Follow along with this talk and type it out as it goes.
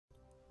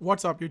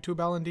What's up, YouTube?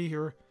 LND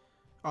here.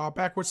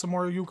 Back with some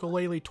more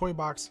Yooka-Laylee Toy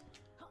Box.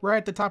 We're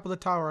at the top of the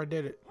tower. I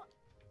did it.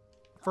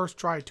 First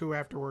try, too,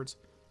 afterwards.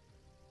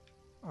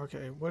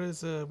 Okay, what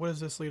is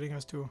this leading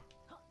us to?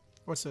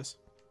 What's this?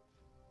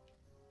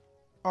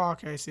 Oh,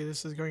 okay, see,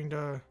 this is going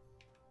to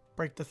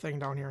break the thing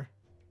down here.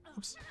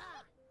 Oops.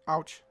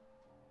 Ouch.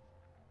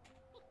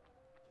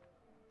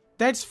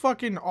 That's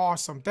fucking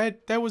awesome.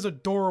 That was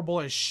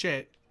adorable as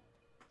shit.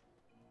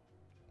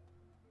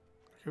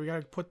 Okay, we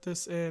gotta put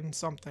this in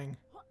something.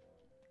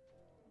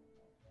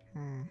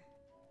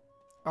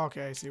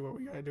 Okay, I see what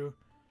we gotta do.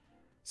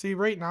 See,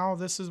 right now,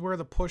 this is where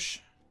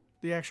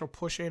the actual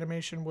push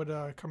animation would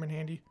come in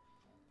handy.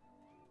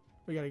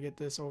 We gotta get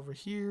this over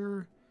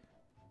here.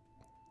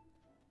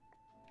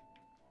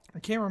 I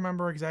can't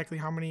remember exactly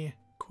how many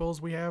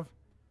quills we have.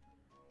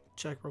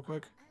 Check real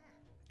quick.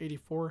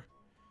 84.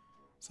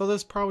 So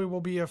this probably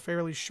will be a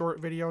fairly short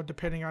video,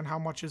 depending on how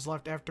much is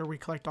left after we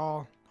collect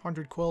all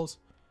 100 quills.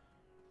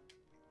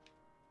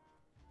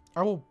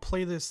 I will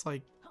play this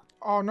like...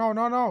 Oh, no,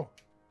 no, no!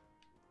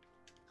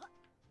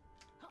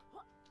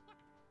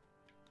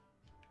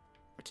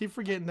 I keep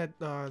forgetting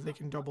that they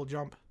can double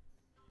jump.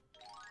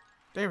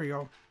 There we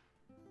go.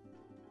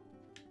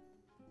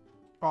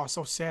 Oh,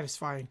 so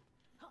satisfying.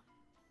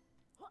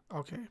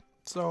 Okay,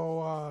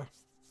 so,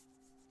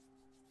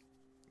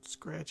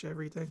 scratch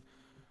everything.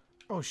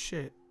 Oh,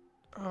 shit.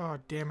 Oh,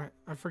 damn it.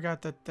 I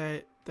forgot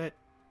that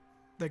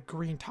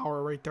green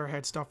tower right there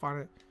had stuff on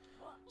it.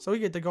 So we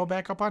get to go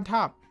back up on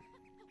top.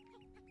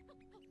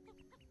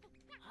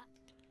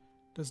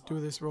 Let's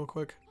do this real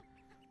quick.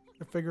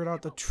 I figured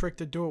out the trick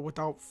to do it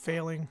without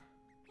failing.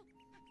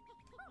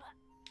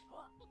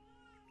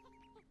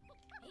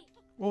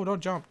 Whoa, don't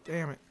jump.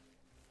 Damn it.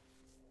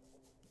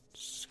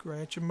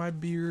 Scratching my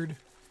beard.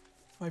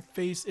 My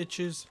face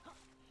itches.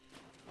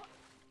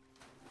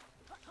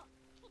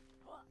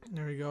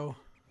 There we go.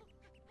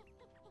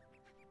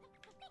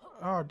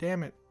 Oh,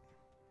 damn it.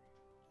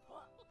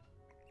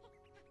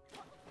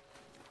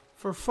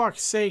 For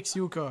fuck's sakes,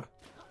 Yooka.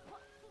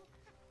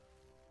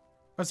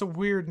 That's a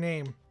weird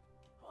name.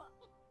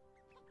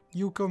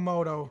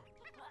 Yukamoto.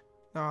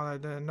 No,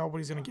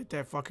 nobody's gonna get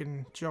that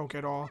fucking joke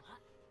at all.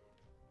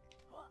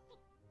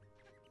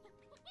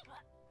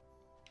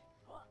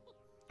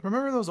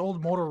 Remember those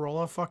old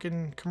Motorola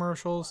fucking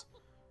commercials?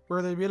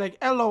 Where they'd be like,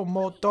 "Hello,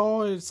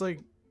 Moto." It's like,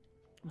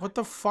 what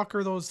the fuck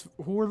are those?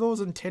 Who are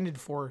those intended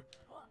for?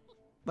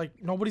 Like,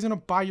 nobody's gonna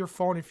buy your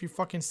phone if you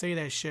fucking say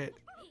that shit.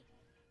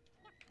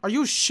 Are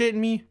you shitting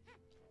me?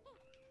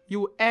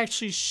 You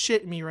actually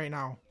shit me right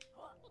now.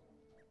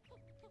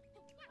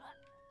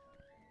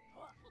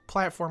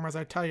 Platformers,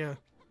 I tell you.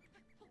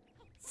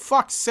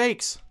 Fuck's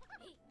sakes.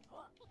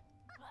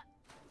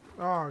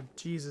 Oh,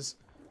 Jesus.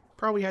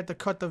 Probably had to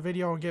cut the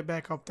video and get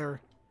back up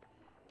there.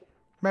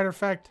 Matter of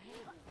fact,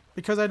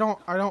 because I don't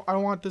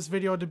want this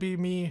video to be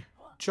me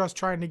just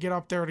trying to get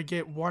up there to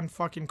get one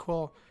fucking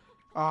quill.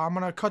 I'm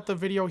gonna cut the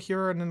video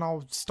here and then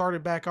I'll start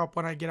it back up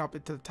when I get up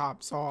into the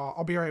top. So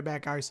I'll be right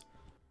back, guys.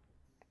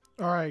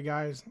 Alright,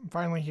 guys, I'm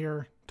finally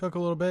here. Took a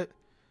little bit.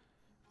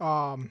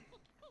 I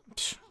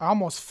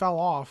almost fell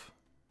off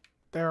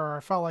there. I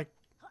felt like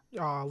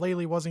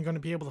Laylee wasn't going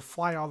to be able to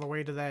fly all the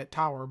way to that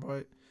tower,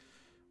 but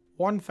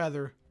one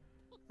feather.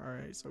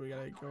 Alright, so we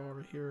gotta go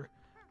over here.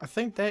 I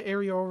think that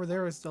area over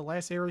there is the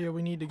last area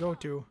we need to go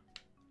to.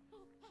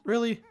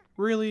 Really?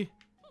 Really?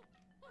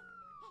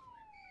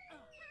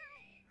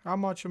 How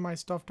much of my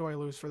stuff do I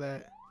lose for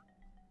that?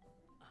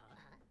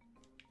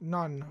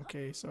 None.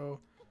 Okay,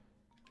 so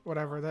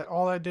whatever.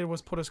 All that did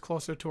was put us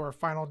closer to our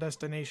final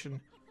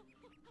destination.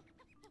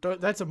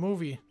 That's a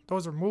movie.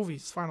 Those are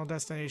movies, Final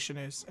Destination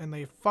is. And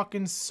they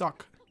fucking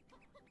suck.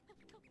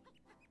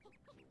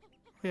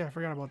 Oh, yeah, I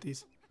forgot about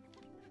these.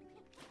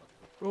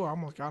 Oh, I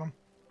almost got them.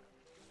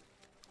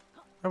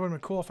 That would have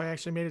been cool if I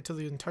actually made it to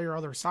the entire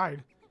other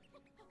side.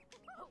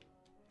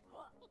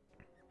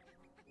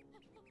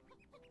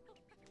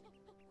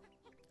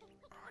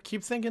 I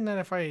keep thinking that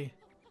if I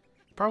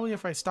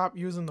stop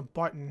using the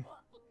button.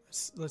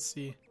 Let's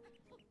see.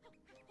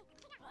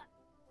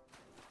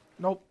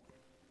 Nope.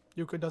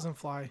 Yooka doesn't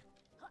fly.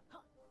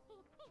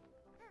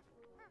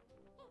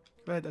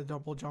 I had a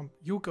double jump.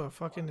 Yooka,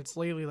 fucking, it's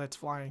Laylee that's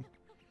flying.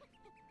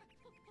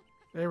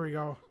 There we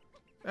go.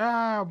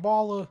 Ah,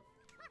 baller.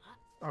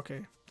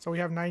 Okay, so we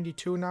have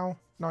 92 now.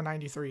 No,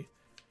 93.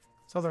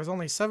 So there's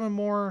only 7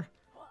 more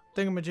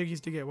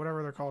thingamajiggies to get,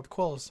 whatever they're called.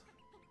 Quills.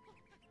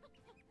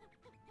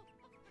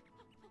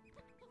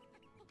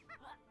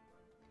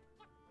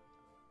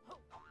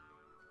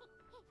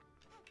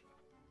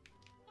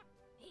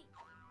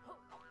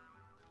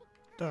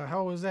 The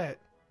hell was that?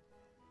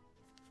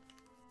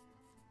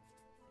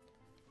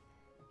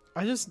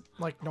 I just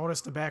like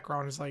noticed the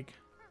background is like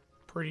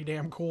pretty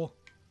damn cool.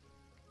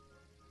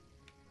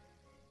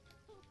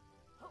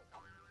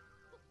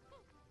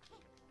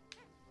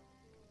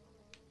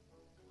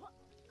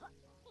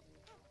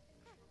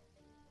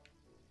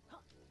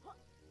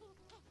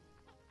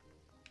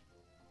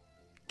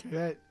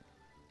 Okay,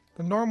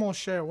 the normal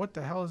share. What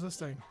the hell is this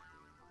thing?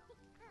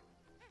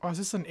 Oh, is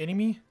this an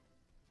enemy?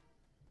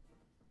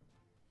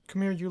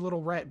 Come here, you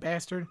little rat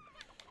bastard.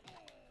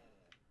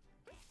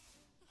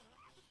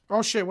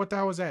 Oh shit, what the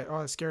hell was that?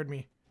 Oh, that scared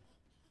me.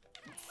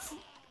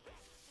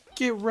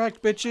 Get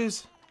wrecked,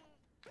 bitches.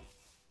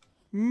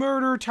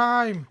 Murder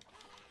time.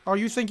 Oh,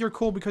 you think you're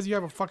cool because you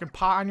have a fucking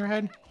pot on your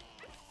head?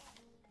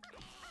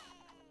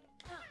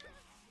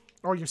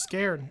 Oh, you're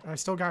scared. I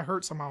still got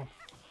hurt somehow.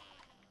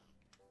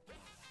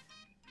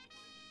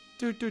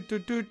 Do do do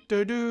do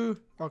do do.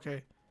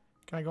 Okay.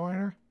 Can I go in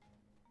here?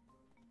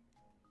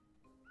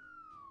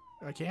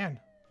 I can.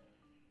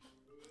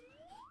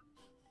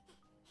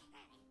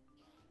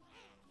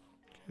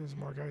 Okay, there's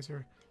more guys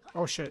here.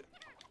 Oh shit.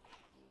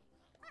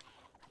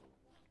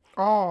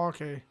 Oh,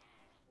 okay.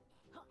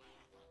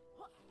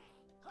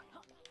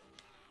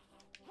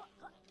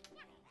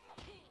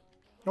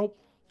 Nope.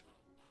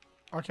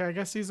 Okay, I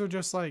guess these are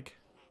just like...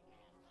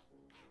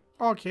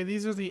 Okay,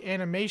 these are the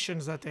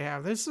animations that they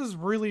have. This is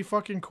really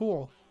fucking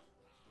cool.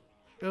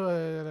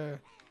 I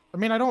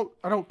mean, I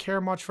don't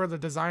care much for the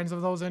designs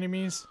of those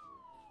enemies,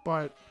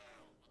 but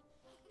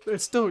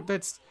it's still,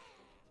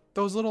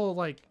 those little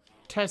like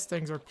test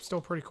things are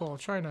still pretty cool.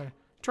 Trying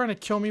to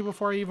kill me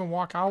before I even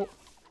walk out.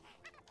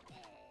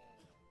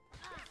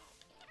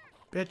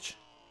 Bitch.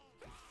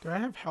 Do I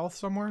have health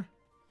somewhere?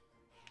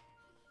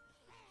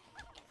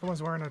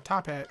 Someone's wearing a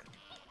top hat.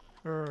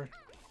 Or...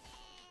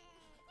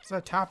 Is that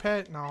a top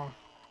hat? No.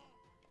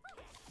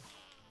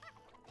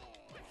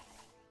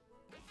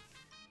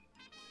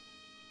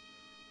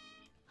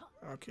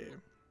 Okay.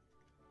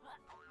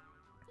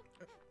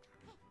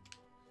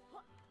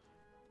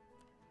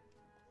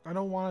 I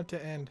don't want it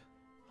to end.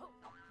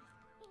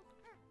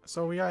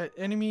 So we got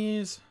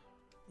enemies.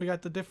 We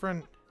got the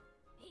different...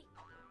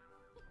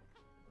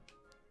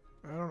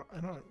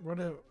 what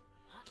are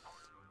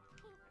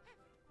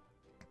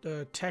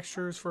the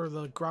textures for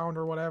the ground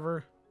or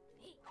whatever.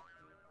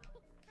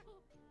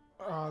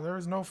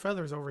 There's no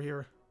feathers over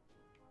here.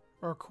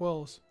 Or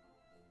quills.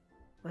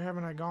 Where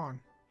haven't I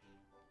gone?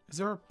 Is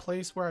there a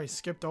place where I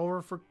skipped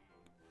over for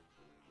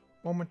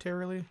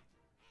momentarily?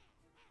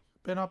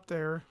 Been up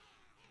there.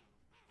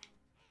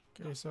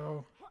 Okay,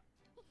 so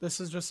this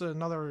is just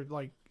another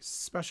like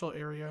special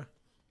area.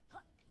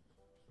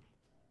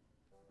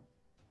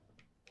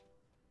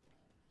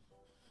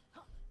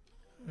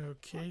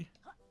 Okay.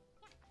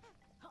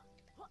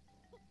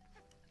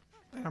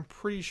 And I'm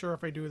pretty sure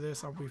if I do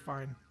this, I'll be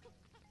fine.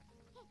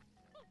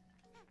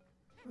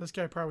 This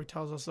guy probably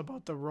tells us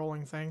about the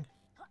rolling thing.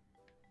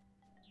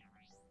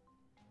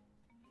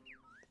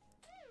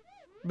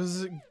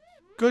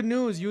 Good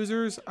news,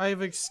 users.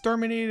 I've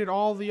exterminated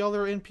all the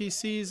other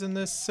NPCs in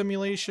this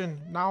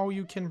simulation. Now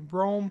you can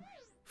roam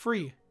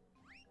free.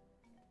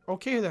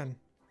 Okay then.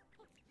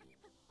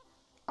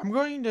 I'm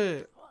going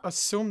to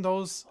assume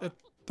those, if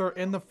they're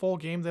in the full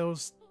game,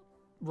 those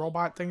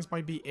robot things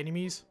might be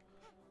enemies.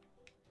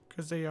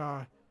 Because they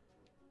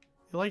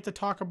like to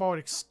talk about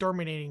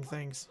exterminating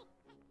things.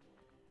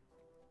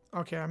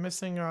 Okay, I'm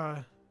missing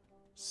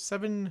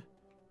 7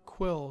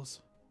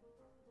 quills.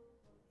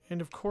 And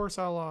of course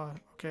I'll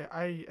okay,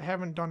 I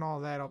haven't done all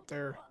that up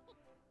there.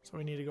 So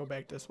we need to go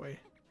back this way.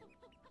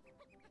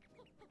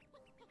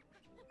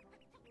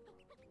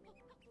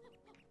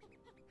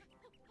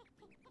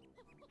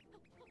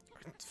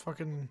 It's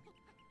fucking...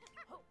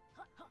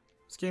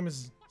 This game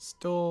is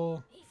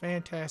still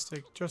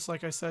fantastic, just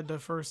like I said the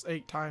first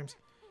 8 times.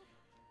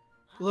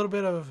 A little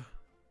bit of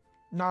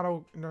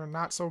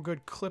not so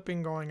good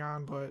clipping going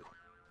on, but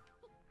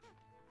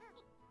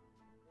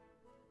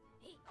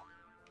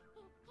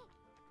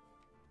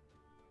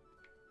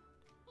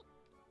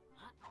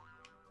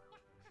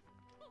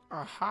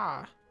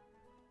aha.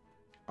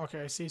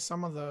 Okay, I see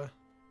some of the...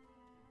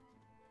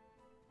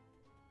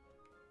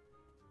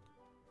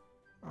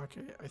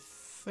 Okay, I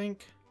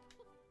think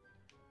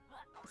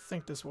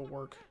this will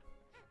work.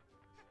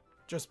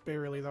 Just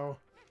barely though.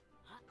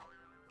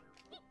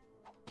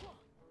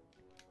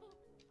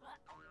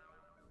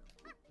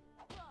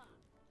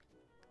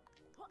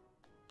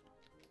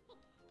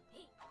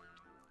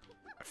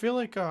 I feel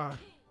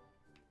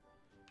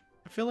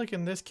like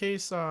in this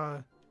case,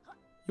 Yooka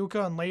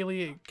and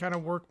Laylee kind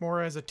of work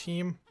more as a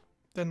team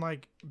than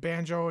like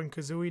Banjo and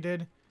Kazooie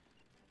did.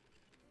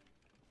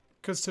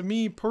 Because to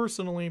me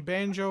personally,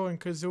 Banjo and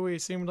Kazooie,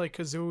 it seemed like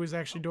Kazooie was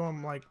actually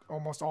doing like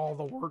almost all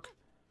the work.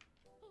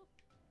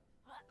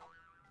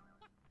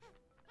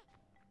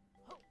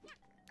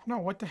 No,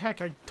 what the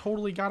heck? I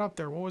totally got up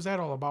there. What was that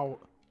all about?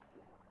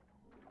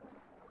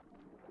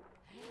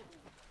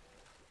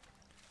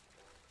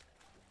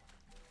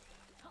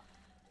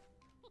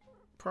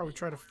 Probably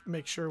try to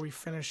make sure we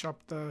finish up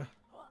the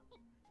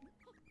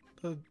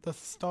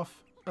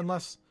stuff,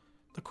 unless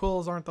the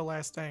quills aren't the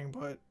last thing,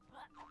 but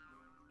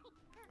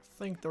I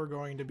think they're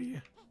going to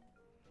be.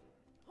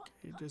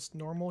 Okay, just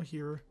normal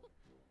here.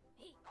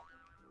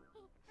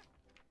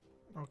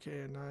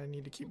 Okay, and I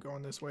need to keep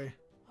going this way.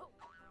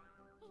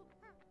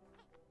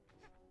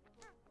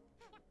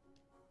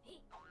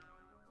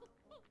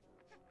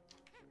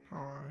 Oh,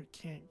 I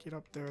can't get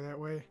up there that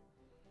way.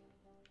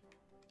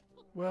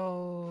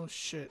 Well,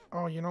 shit.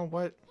 Oh, you know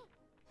what?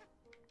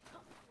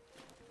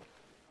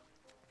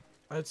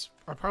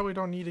 I probably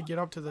don't need to get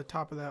up to the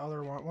top of that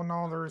other one. Well,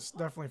 no, there's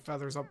definitely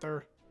feathers up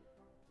there.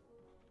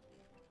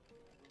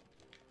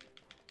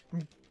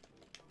 I'm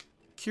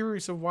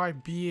curious of why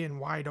B and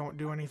Y don't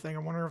do anything. I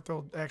wonder if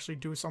they'll actually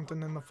do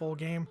something in the full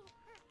game.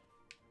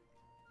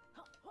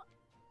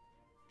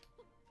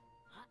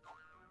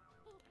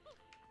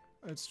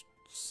 Let's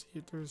see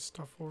if there's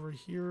stuff over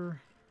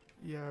here.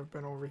 Yeah, I've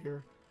been over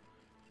here.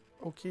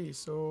 Okay,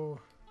 so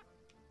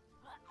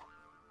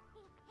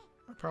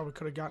I probably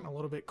could have gotten a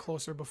little bit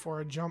closer before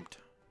I jumped.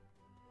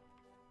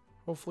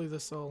 Hopefully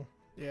this'll...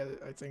 Yeah,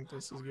 I think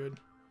this is good.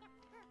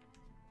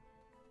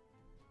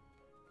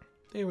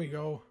 There we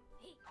go.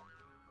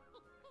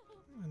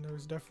 And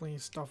there's definitely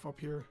stuff up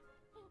here.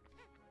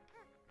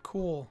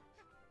 Cool.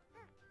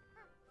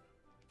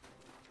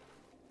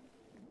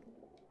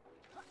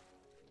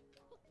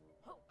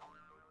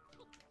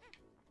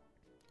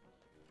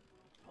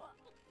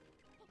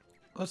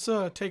 Let's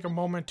take a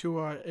moment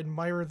to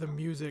admire the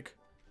music.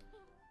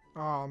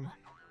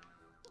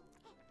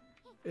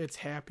 It's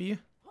happy.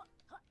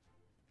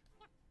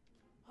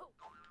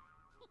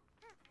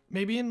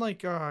 Maybe in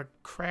like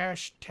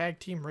Crash Tag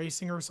Team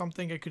Racing or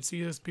something, I could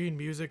see this being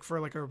music for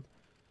like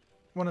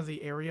one of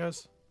the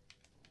areas.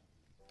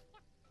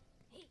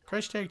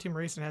 Crash Tag Team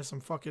Racing has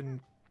some fucking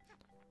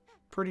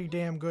pretty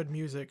damn good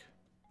music.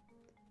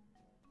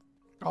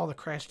 All the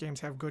Crash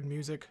games have good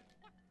music.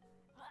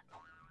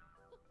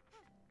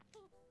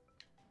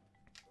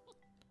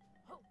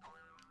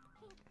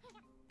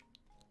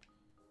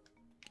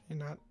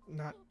 And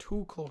not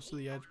too close to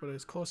the edge, but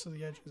as close to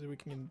the edge as we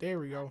can get. There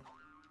we go.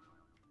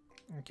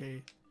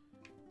 Okay.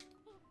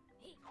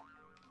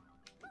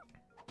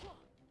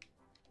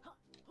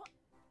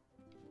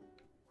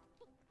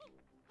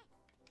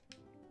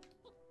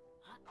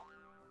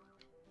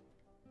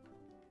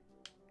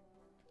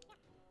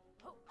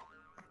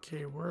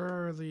 Okay,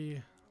 where are the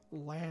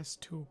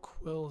last two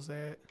quills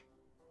at?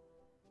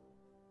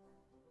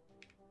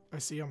 I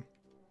see them.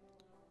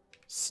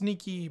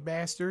 Sneaky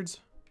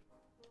bastards.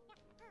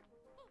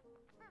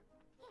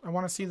 I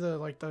want to see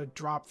the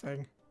drop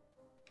thing.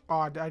 Oh,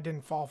 I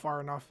didn't fall far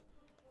enough.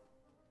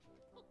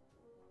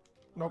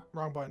 Nope,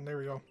 wrong button. There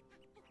we go.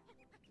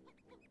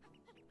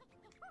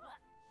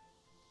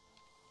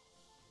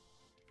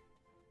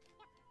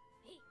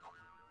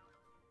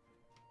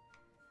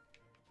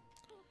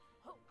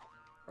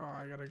 Oh,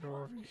 I gotta go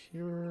over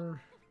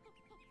here.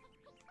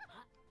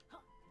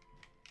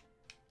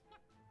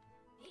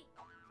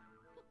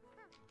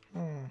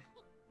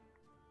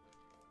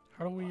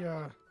 How do we,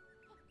 how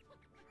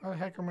the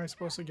heck am I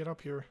supposed to get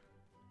up here?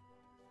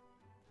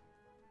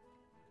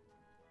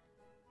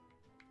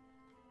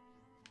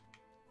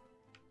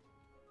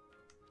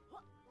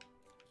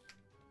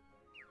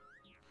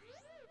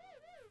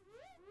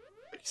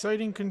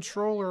 Exciting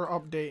controller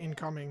update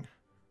incoming.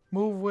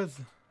 Move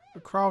with,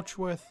 crouch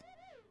with,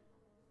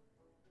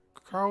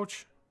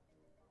 crouch,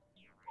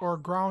 or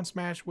ground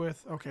smash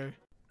with, okay.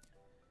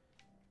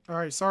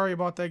 Alright, sorry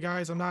about that,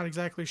 guys. I'm not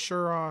exactly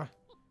sure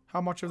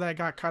how much of that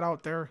got cut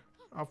out there.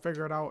 I'll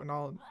figure it out and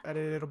I'll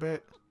edit it a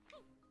bit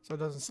so it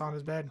doesn't sound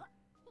as bad.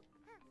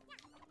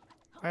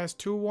 Last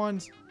two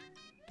ones.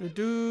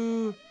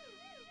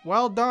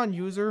 Well done,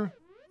 user.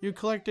 You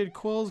collected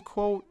Quill's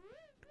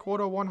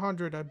Quota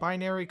 100, a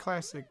binary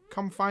classic.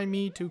 Come find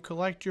me to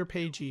collect your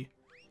pagey.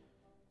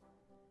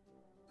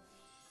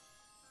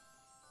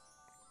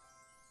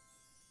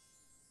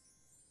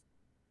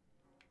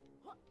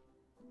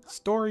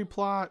 Story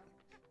plot.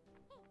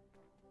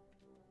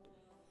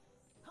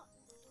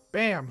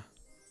 Bam.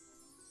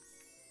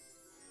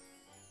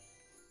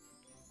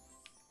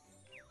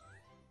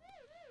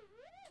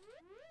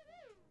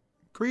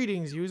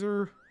 Greetings,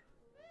 user.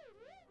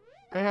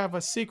 I have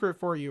a secret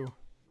for you.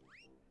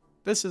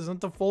 This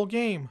isn't the full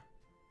game.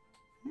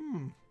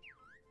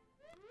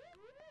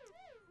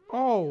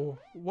 Oh,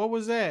 what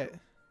was that?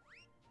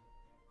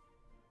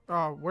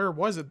 Where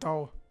was it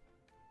though?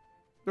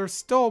 There's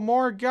still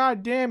more,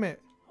 god damn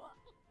it.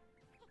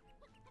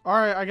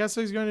 Alright, I guess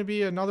there's going to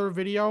be another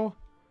video.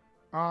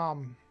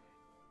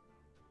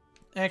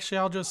 Actually,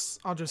 I'll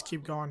just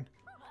keep going.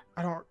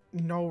 I don't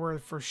know where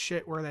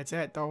that's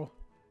at though.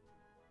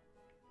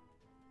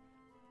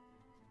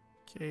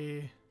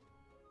 Okay.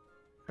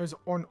 There's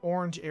an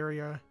orange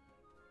area.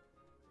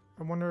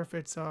 I wonder if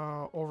it's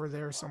over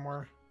there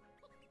somewhere.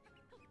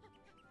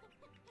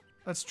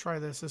 Let's try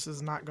this. This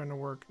is not going to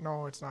work.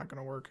 No, it's not going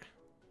to work.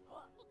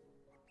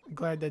 I'm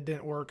glad that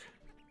didn't work.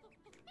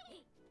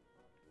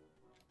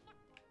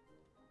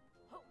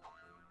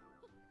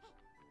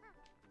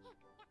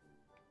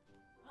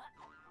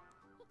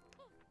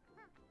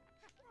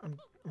 I'm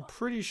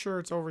pretty sure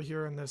it's over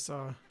here in this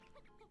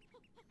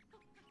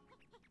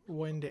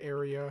wind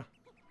area.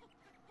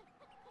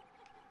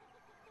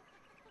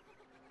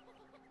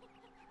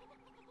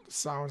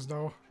 Sounds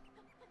though.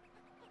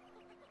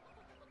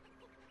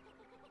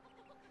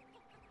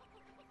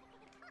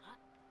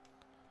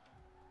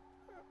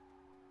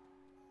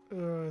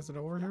 Is it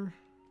over here?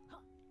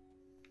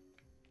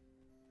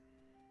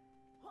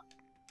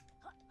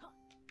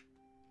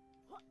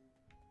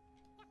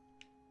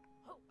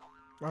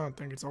 I don't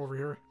think it's over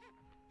here.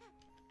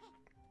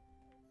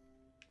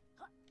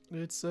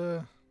 It's,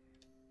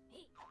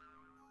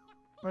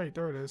 Wait,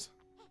 there it is.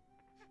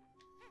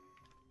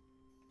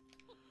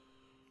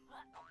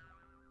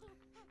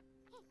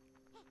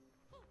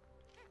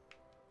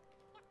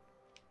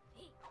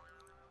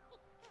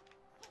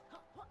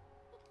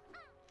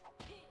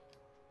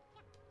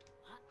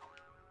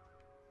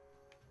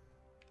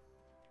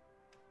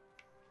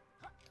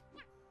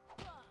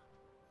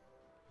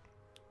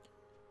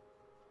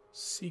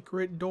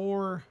 Secret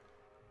door.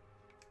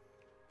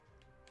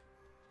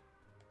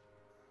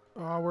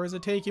 Oh, where is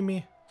it taking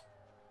me?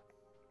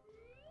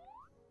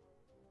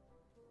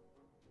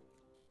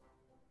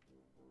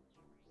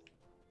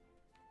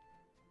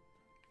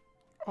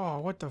 Oh,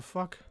 what the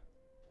fuck?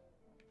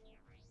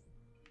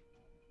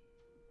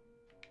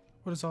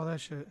 What is all that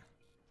shit?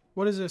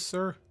 What is this,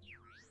 sir?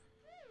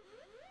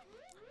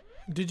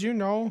 Did you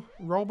know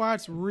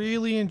robots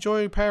really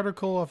enjoy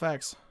particle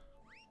effects?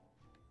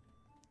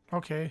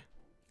 Okay.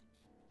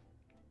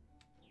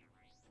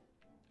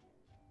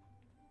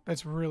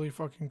 That's really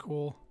fucking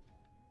cool.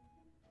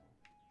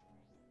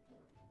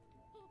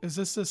 Is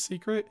this a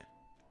secret? What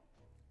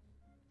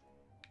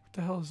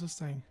the hell is this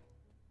thing?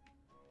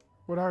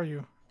 What are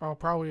you? Oh,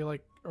 probably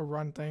like a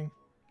run thing.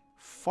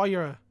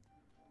 Fire!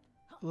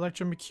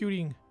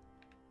 Electrocuting.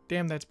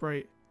 Damn, that's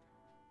bright.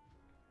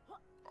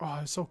 Oh,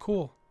 it's so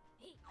cool.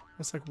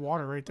 That's like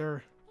water right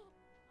there.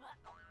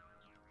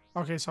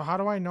 Okay, so how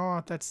do I know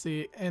if that's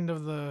the end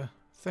of the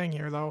thing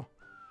here, though?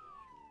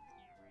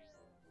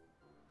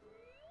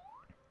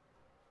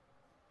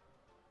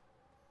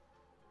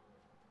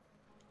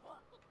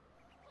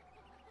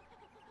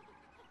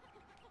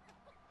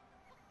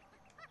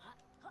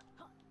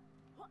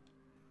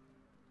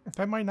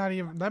 That might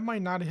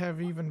not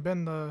have even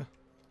been the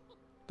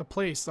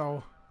place,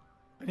 though.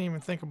 I didn't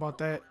even think about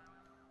that.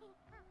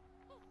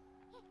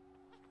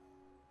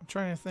 I'm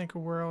trying to think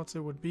of where else it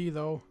would be,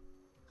 though.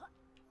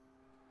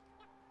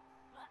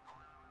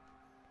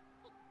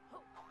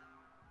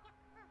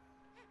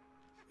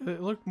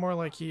 It looked more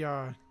like he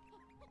looked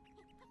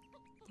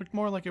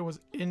more like it was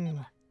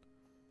in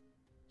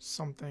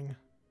something.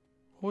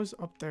 What was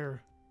up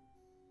there?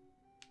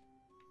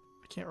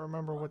 I can't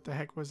remember what the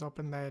heck was up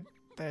in that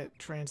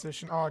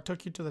transition. Oh, it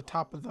took you to the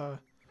top of the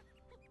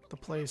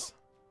place.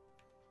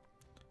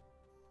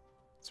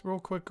 Let's real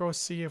quick go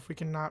see if we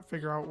can not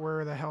figure out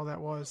where the hell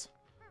that was.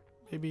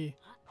 Maybe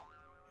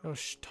he'll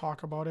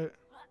talk about it.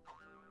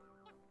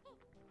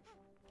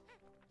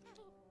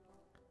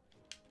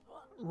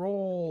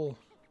 Roll.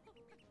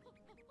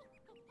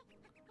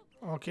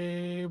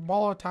 Okay,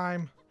 ball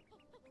time.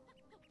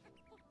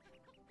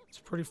 It's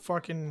pretty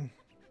fucking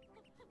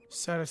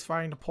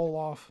satisfying to pull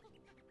off.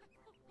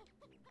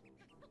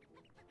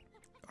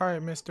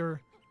 Alright,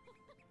 mister.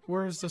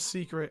 Where's the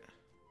secret?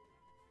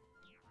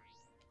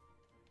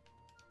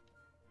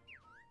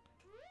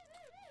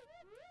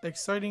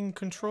 Exciting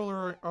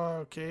controller.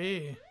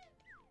 Okay.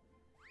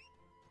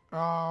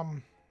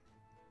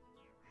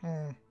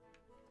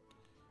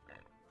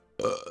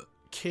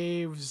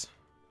 Caves.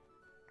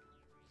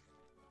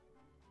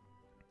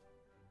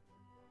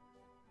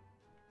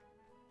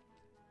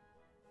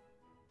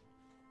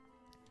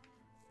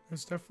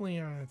 There's definitely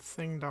a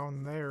thing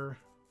down there.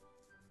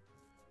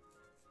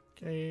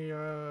 Okay,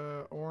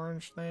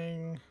 orange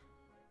thing.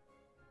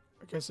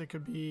 I guess it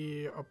could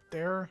be up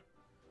there.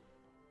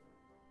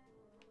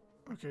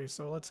 Okay,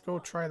 so let's go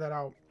try that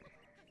out.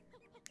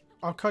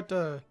 I'll cut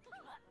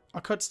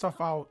stuff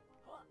out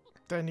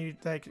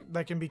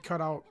that can be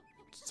cut out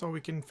so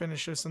we can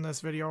finish this in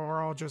this video,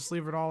 or I'll just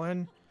leave it all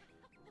in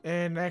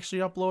and actually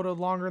upload a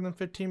longer than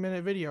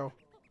 15-minute video.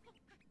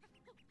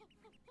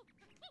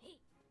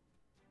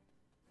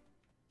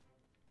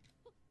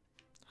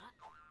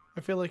 I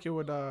feel like it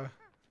would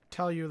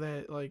tell you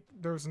that like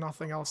there's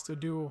nothing else to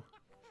do.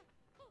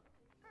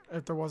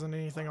 If there wasn't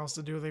anything else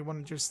to do, they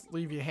wouldn't just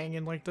leave you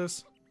hanging like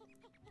this.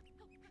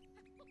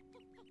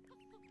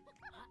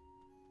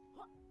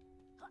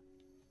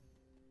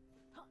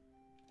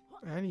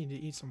 I need to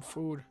eat some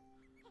food.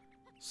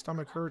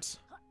 Stomach hurts.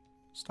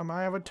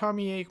 I have a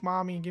tummy ache,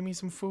 mommy. Give me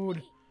some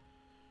food.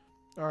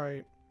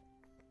 Alright.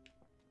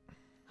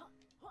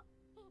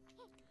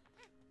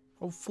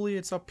 Hopefully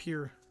it's up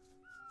here.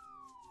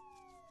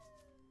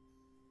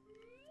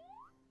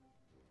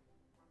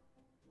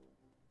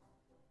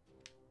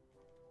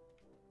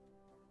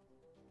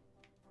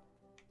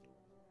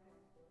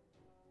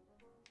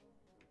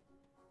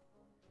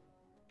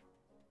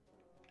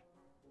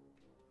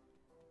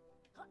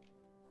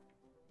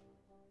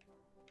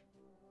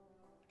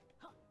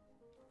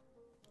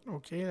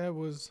 Okay, that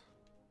was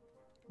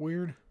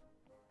weird.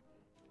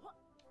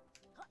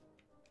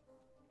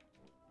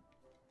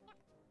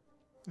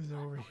 Is it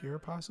over here,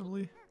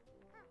 possibly?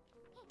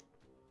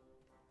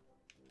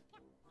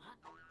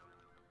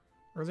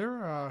 Are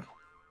there,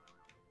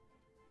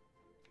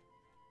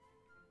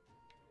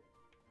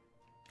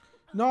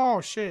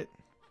 No, shit!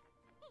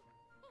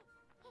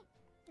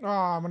 Oh,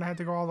 I'm gonna have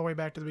to go all the way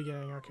back to the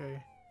beginning,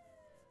 okay.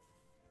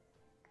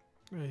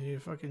 You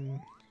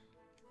fucking...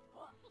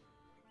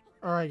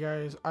 Alright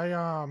guys,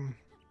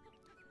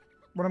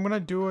 what I'm gonna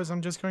do is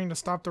I'm just going to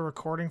stop the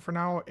recording for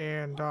now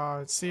and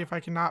see if I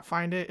cannot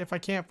find it. If I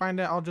can't find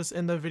it, I'll just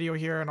end the video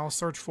here and I'll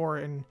search for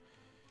it and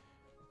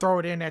throw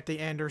it in at the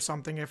end or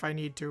something if I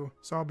need to.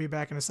 So I'll be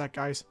back in a sec,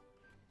 guys.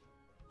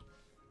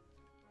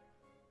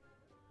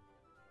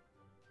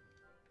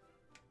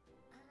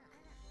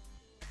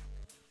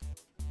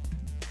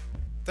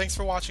 Thanks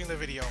for watching the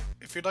video.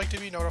 If you'd like to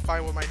be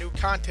notified when my new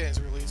content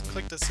is released,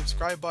 click the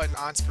subscribe button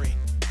on screen.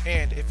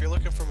 And if you're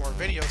looking for more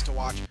videos to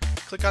watch,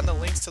 click on the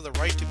links to the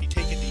right to be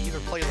taken to either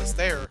playlist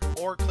there,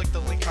 or click the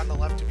link on the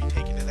left to be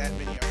taken to that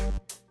video.